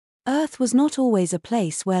Earth was not always a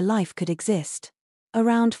place where life could exist.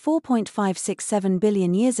 Around 4.567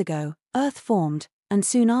 billion years ago, Earth formed, and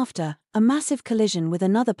soon after, a massive collision with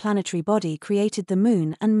another planetary body created the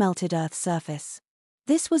Moon and melted Earth's surface.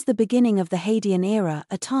 This was the beginning of the Hadean Era,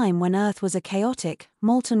 a time when Earth was a chaotic,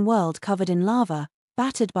 molten world covered in lava,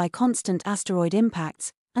 battered by constant asteroid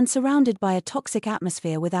impacts, and surrounded by a toxic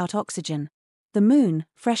atmosphere without oxygen. The Moon,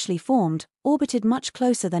 freshly formed, orbited much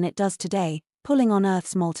closer than it does today, pulling on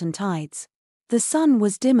Earth's molten tides. The Sun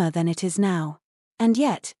was dimmer than it is now. And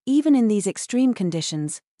yet, even in these extreme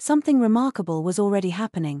conditions, something remarkable was already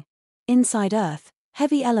happening. Inside Earth,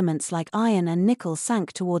 heavy elements like iron and nickel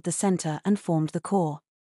sank toward the center and formed the core.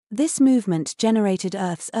 This movement generated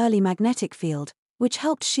Earth's early magnetic field, which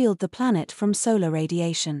helped shield the planet from solar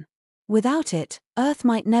radiation. Without it, Earth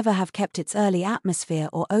might never have kept its early atmosphere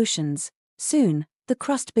or oceans. Soon, the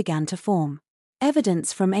crust began to form.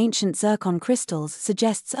 Evidence from ancient zircon crystals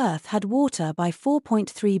suggests Earth had water by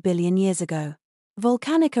 4.3 billion years ago.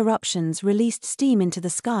 Volcanic eruptions released steam into the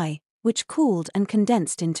sky, which cooled and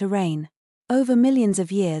condensed into rain. Over millions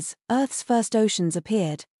of years, Earth's first oceans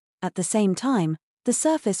appeared. At the same time, the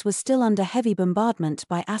surface was still under heavy bombardment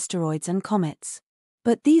by asteroids and comets.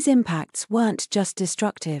 But these impacts weren't just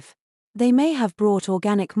destructive. They may have brought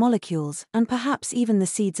organic molecules and perhaps even the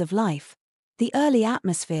seeds of life. The early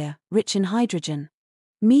atmosphere, rich in hydrogen,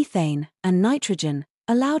 methane, and nitrogen,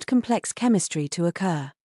 allowed complex chemistry to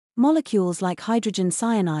occur. Molecules like hydrogen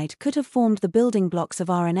cyanide could have formed the building blocks of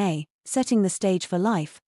RNA, setting the stage for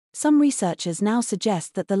life. Some researchers now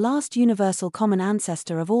suggest that the last universal common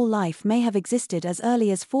ancestor of all life may have existed as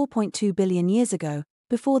early as 4.2 billion years ago,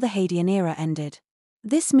 before the Hadean Era ended.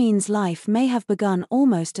 This means life may have begun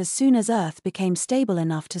almost as soon as Earth became stable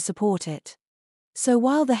enough to support it. So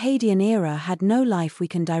while the Hadean Era had no life we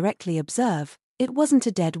can directly observe, it wasn't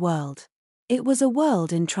a dead world. It was a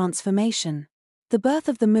world in transformation. The birth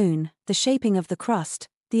of the Moon, the shaping of the crust,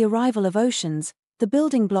 the arrival of oceans, the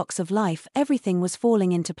building blocks of life, everything was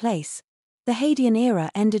falling into place. The Hadean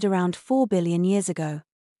Era ended around 4 billion years ago.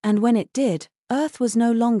 And when it did, Earth was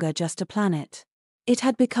no longer just a planet. It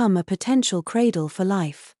had become a potential cradle for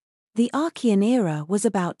life. The Archean Era was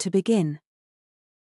about to begin.